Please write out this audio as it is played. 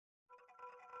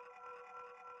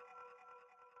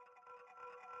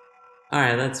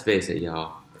Alright, let's face it,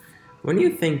 y'all. When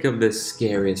you think of the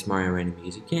scariest Mario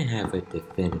enemies, you can't have a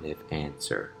definitive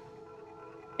answer.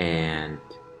 And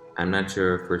I'm not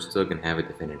sure if we're still gonna have a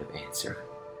definitive answer.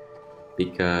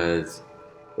 Because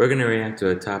we're gonna react to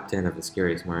a top 10 of the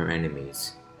scariest Mario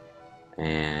enemies.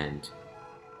 And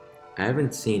I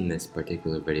haven't seen this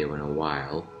particular video in a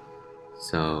while.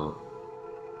 So,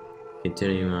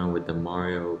 continuing on with the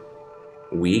Mario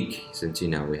week, since we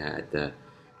had the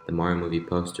Mario movie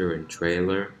poster and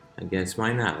trailer, I guess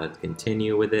why not? Let's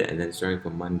continue with it, and then starting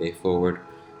from Monday forward,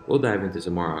 we'll dive into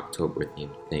some more October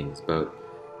themed things. But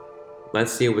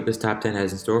let's see what this top 10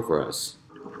 has in store for us.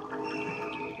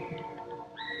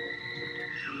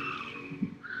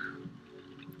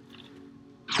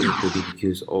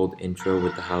 BBQ's old intro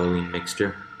with the Halloween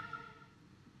mixture.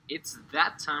 It's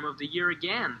that time of the year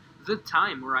again. The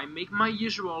time where I make my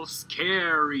usual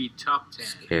scary top 10.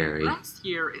 Scary. Last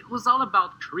year, it was all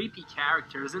about creepy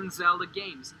characters in Zelda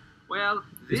games. Well,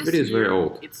 This this video is year, very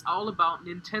old. it's all about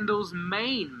Nintendo's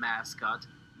main mascot,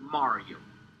 Mario.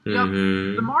 Yup,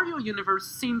 Mm-hmm. the Mario universe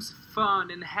seems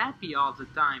fun and happy all the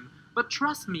time, but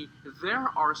trust me, there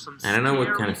are some I don't know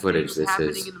what kind of scary footage things this happening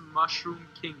is. in the Mushroom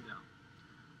Kingdom.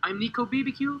 I'm Nico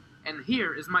BBQ, and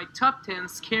here is my top 10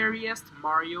 scariest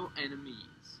Mario enemies.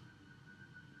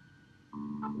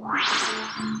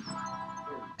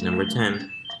 Number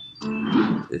 10.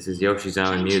 This is Yoshi's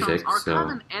Island Chain music, chomps are so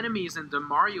common enemies in the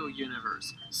Mario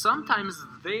universe. Sometimes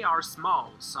they are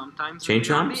small, sometimes Chain they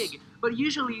are chomps? big, but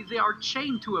usually they are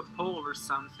chained to a pole or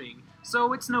something,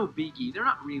 so it's no biggie, they're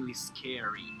not really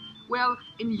scary. Well,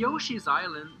 in Yoshi's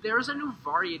Island, there's a new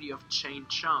variety of chain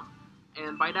chomp,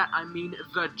 and by that I mean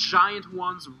the giant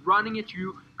ones running at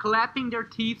you, clapping their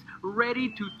teeth, ready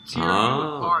to tear you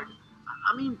apart.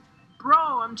 I mean, bro,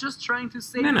 I'm just trying to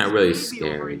save They're this not really baby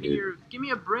scary, over dude. here. Give me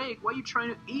a break. Why are you trying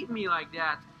to eat me like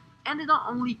that? And they don't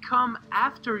only come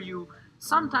after you.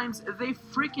 Sometimes they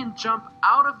freaking jump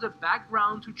out of the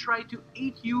background to try to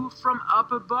eat you from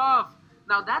up above.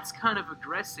 Now that's kind of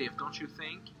aggressive, don't you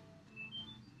think?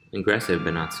 aggressive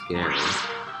but not scary.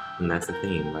 And that's the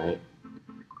theme, right?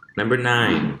 Number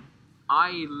 9.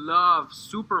 I love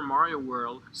Super Mario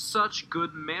World. Such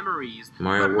good memories.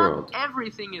 Mario but World. not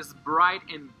everything is bright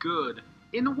and good.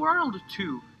 In World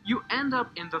 2, you end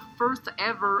up in the first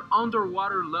ever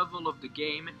underwater level of the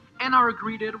game and are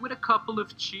greeted with a couple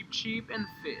of Cheep and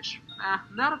fish.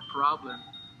 Not a problem.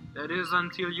 That is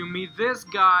until you meet this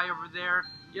guy over there.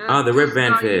 Yeah, Oh, the Rip this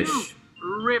Van guy Fish.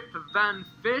 you. Rip Van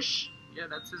Fish? Yeah,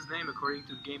 that's his name according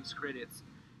to the game's credits.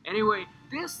 Anyway,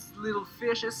 this little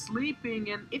fish is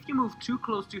sleeping, and if you move too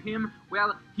close to him,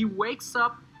 well, he wakes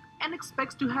up and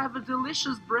expects to have a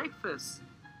delicious breakfast.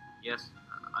 Yes,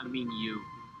 I mean you.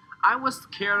 I was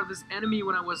scared of this enemy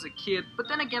when I was a kid, but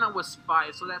then again I was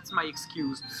 5, so that's my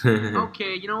excuse.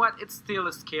 Okay, you know what? It's still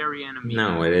a scary enemy.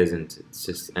 No, it isn't. It's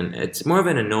just it's more of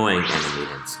an annoying enemy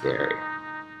than scary.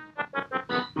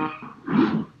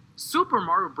 Super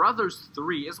Mario Bros.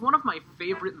 3 is one of my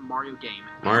favorite Mario games.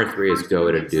 Mario 3 is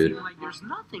goated, dude. Like there's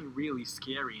nothing really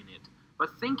scary in it.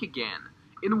 But think again.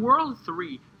 In World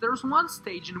 3, there's one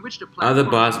stage in which the Oh, the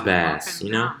platforms boss move bass, up and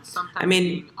you know? down, sometimes I mean,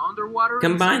 being underwater and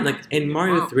Combined, like, sometimes in being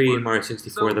Mario above 3 and water. Mario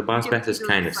 64, So the boss you bass can is either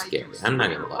kind of decide scary. to I'm not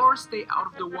swim gonna lie. Or stay out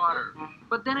of the water.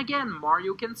 But then again,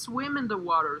 Mario can swim in the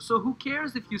water, so who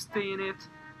cares if you stay in it?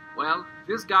 Well,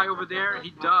 this guy over there,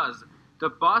 he does. The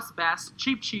boss bass,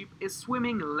 Cheep, is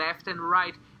swimming left and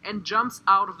right and jumps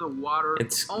out of the water.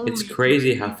 It's only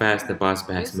crazy to how fast the boss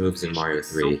bass this moves in fish Mario is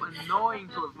 3. So annoying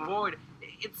to avoid.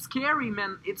 It's scary,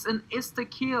 man. It's an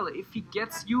insta-kill. If he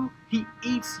gets you, he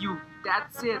eats you.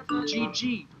 That's it.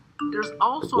 GG. There's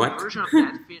also What? a version of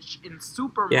that fish in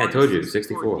Super Yeah, I Mario told you,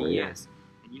 64 64, yeah. DS.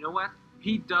 And you know what?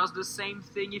 He does the same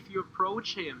thing if you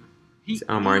approach him. He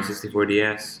Oh, Mario eats 64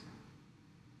 DS.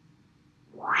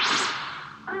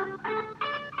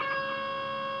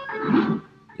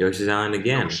 Yoshi's Island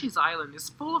again. Yoshi's Island is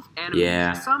full of enemies,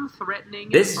 Yeah. some threatening.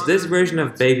 and This others version of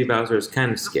not. Baby Bowser is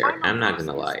kind of The scary. final I'm not boss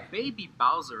gonna is lie. Baby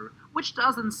Bowser, which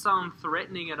doesn't sound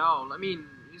threatening at all. I mean,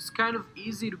 it's kind of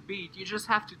easy to beat. You just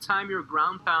have to time your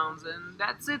ground pounds, and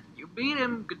that's it. You beat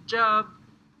him. Good job.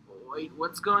 Wait,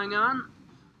 what's going on?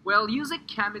 Well, using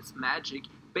Kamet's magic,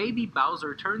 Baby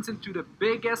Bowser turns into the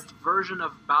biggest version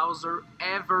of Bowser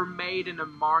ever made in a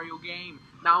Mario game.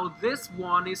 Now this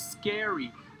one is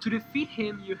scary. To defeat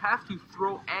him, you have to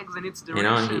throw eggs in its You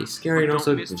direction. know, he's scary and but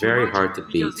also don't miss too very much, hard to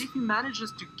because beat. if he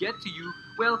manages to get to you,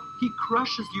 well, he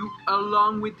crushes you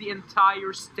along with the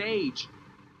entire stage.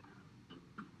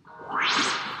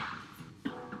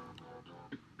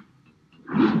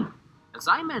 As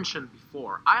I mentioned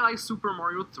before, I like Super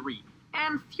Mario 3,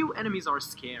 and few enemies are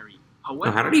scary.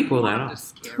 However, how did he pull one that of the off?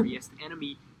 scariest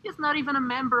enemy is not even a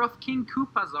member of King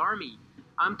Koopa's army.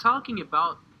 I'm talking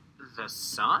about the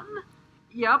sun?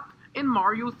 Yup, in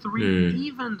Mario 3,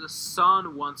 even the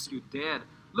sun wants you dead.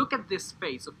 Look at this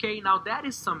face, okay? Now that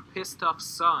is some pissed off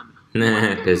sun. What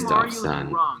did Pissed off Mario sun.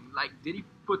 do wrong? Like, did he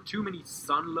put too many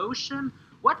sun lotion?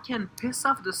 What can piss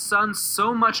off the sun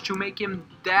so much to make him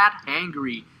that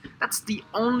angry? That's the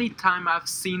only time I've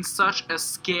seen such a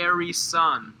scary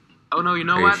sun. Oh no, you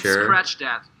know Are you what? sure? Scratch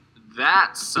that.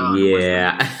 That sun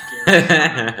Yeah. was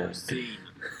the most scariest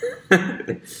I've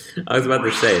ever seen. I was about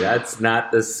to say, that's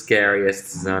not the scariest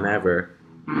sun ever.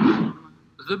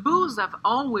 The boos have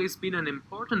always been an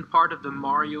important part of the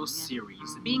Mario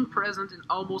series, being present in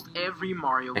almost every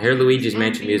Mario I hear game, Luigi's and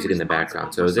Mansion being music in the responsible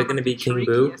background, so for is it some going to of be the King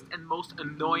Boo? trickiest and most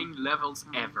annoying levels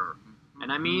ever.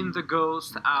 And I mean the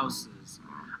ghost houses.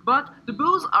 But the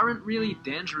boos aren't really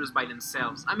dangerous by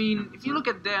themselves. I mean, if you look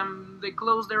at them, they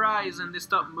close their eyes and they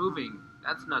stop moving.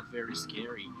 That's not very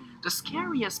scary. The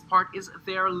scariest part is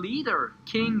their leader,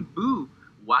 King Boo.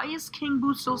 Why is King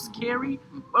Boo so scary?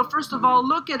 Well, first of all,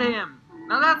 look at him.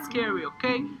 Now that's scary,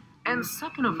 okay? And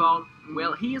second of all,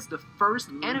 well, he is the first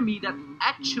enemy that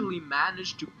actually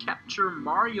managed to capture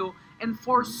Mario and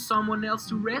force someone else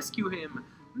to rescue him.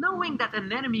 Knowing that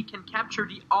an enemy can capture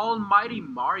the almighty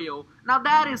Mario, now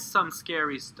that is some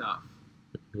scary stuff.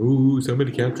 Ooh,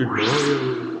 somebody captured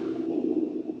Mario.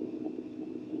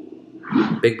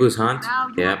 Big Boo's Hunt? Now,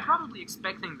 you are Yep. probably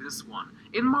expecting this one.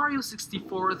 In Mario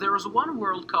 64, there is one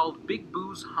world called Big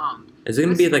Boo's Hunt. Is it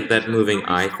going to be like that This moving is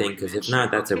a eye three-story thing? Because if mansion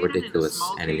not, that's a located in ridiculous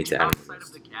small enemy cave to add on the outside of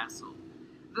list. the castle.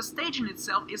 The stage in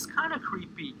itself is kinda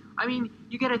creepy. I mean,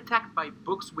 you get attacked by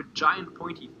books with giant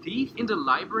pointy teeth in the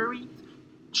library,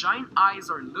 giant eyes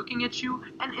are looking at you,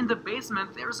 and in the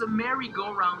basement there's a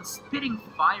merry-go-round spitting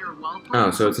fire while playing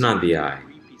Oh, so it's some not sort the of eye.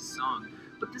 creepy song.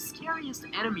 But the scariest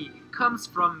enemy comes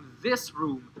from this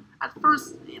room. At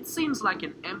first, it seems like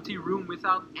an empty room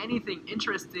without anything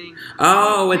interesting.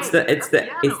 Oh, it's hey, the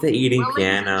piano. eating Well, ladies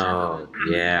and piano.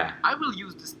 gentlemen, Yeah. I will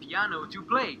use this piano to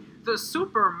play the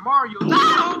Super Mario.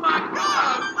 Oh my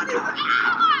God! What is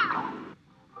that?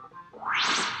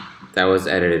 That was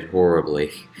edited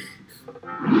horribly.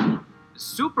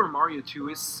 Super Mario 2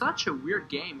 is such a weird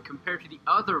game compared to the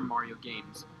other Mario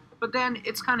games. But then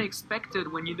it's kind of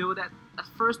expected when you know that at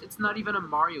first it's not even a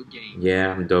Mario game.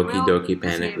 Yeah, Doki Well, Doki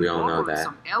this Panic, game we all know borrowed that.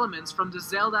 some elements from the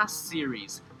Zelda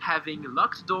series, having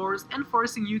locked doors and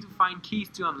forcing you to find keys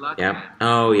to unlock Yep. them.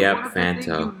 Oh, yep, One of the things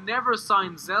Phanto. you never saw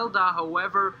in Zelda,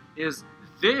 however, is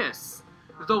this.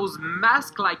 Those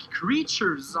mask-like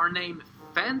creatures are named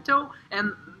Phanto,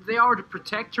 and they are the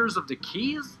protectors of the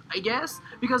keys, I guess?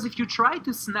 Because if you try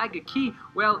to snag a key,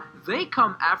 well, they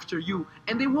come after you,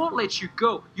 and they won't let you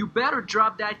go. You better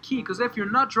drop that key, because if you're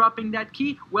not dropping that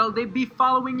key, well, they be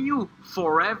following you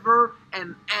forever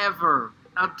and ever.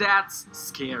 Now that's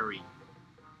scary.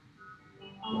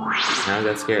 How's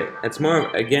that scary? That's more,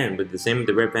 again, but the same with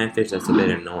the red panfish, that's a bit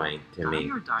annoying to me.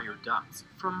 Dire Dire Dots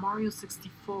from Mario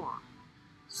 64.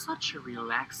 Such a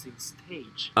relaxing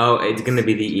stage. Oh, it's gonna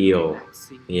be the eel.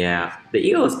 Relaxing Yeah, the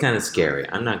eel is kind of scary,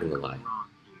 I'm not gonna lie. wrong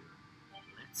here.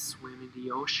 Let's swim in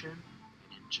the ocean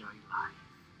and enjoy life.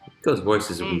 Nico's voice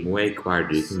is way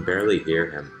quieter, you can barely hear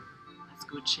him. Let's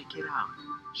go check it out,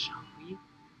 shall we?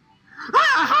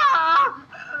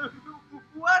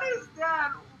 What is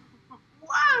that?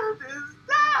 What is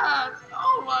that?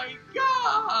 Oh my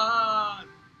God!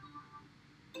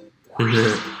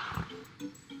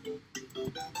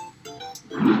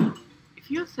 If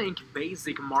you think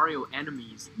basic Mario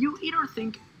enemies, you either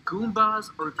think Goombas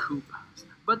or Koopas.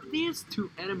 But these two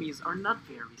enemies are not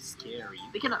very scary.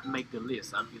 They cannot make the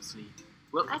list, obviously.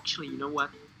 Well, actually, you know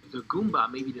what? The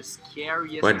Goomba may be the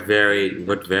scariest What variant? in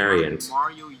the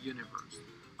Mario universe.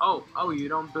 Oh, you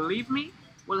don't believe me?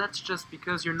 Well, that's just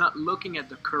because you're not looking at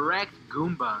the correct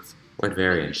Goombas. What Let me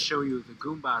variant? show you the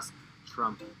Goombas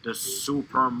from the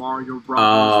Super Mario Bros.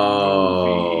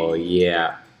 Oh, movie.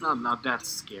 yeah. No, not that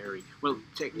scary. Well,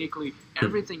 technically,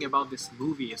 everything about this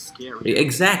movie is scary.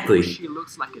 Exactly. Yoshi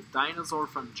looks like a dinosaur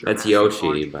from Jurassic That's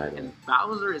Yoshi, Park, by the way. and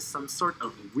Bowser is some sort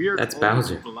of weird That's old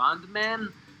Bowser. blonde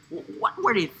man. What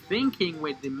were they thinking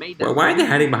when they made that? Well, why are they movie?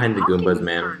 hiding behind the How can Goombas, you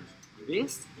man? turn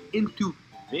this into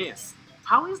this?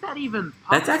 How is that even possible?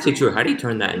 That's actually true. How do you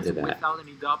turn that It's, into that? without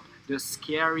any doubt, the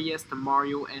scariest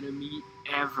Mario enemy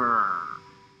ever.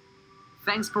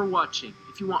 Thanks for watching.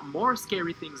 If you want more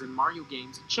scary things in Mario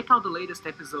games, check out the latest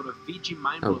episode of VG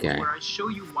Mindblows Okay. where I show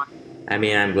you why. I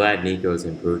mean, I'm glad Nico's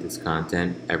improved his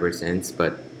content ever since,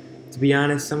 but to be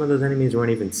honest, some of those enemies weren't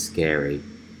even scary.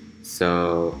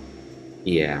 So,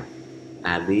 yeah.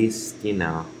 At least, you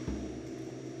know.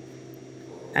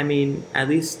 I mean, at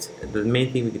least the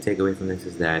main thing we can take away from this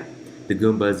is that the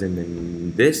Goombas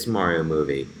in this Mario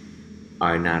movie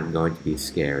are not going to be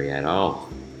scary at all.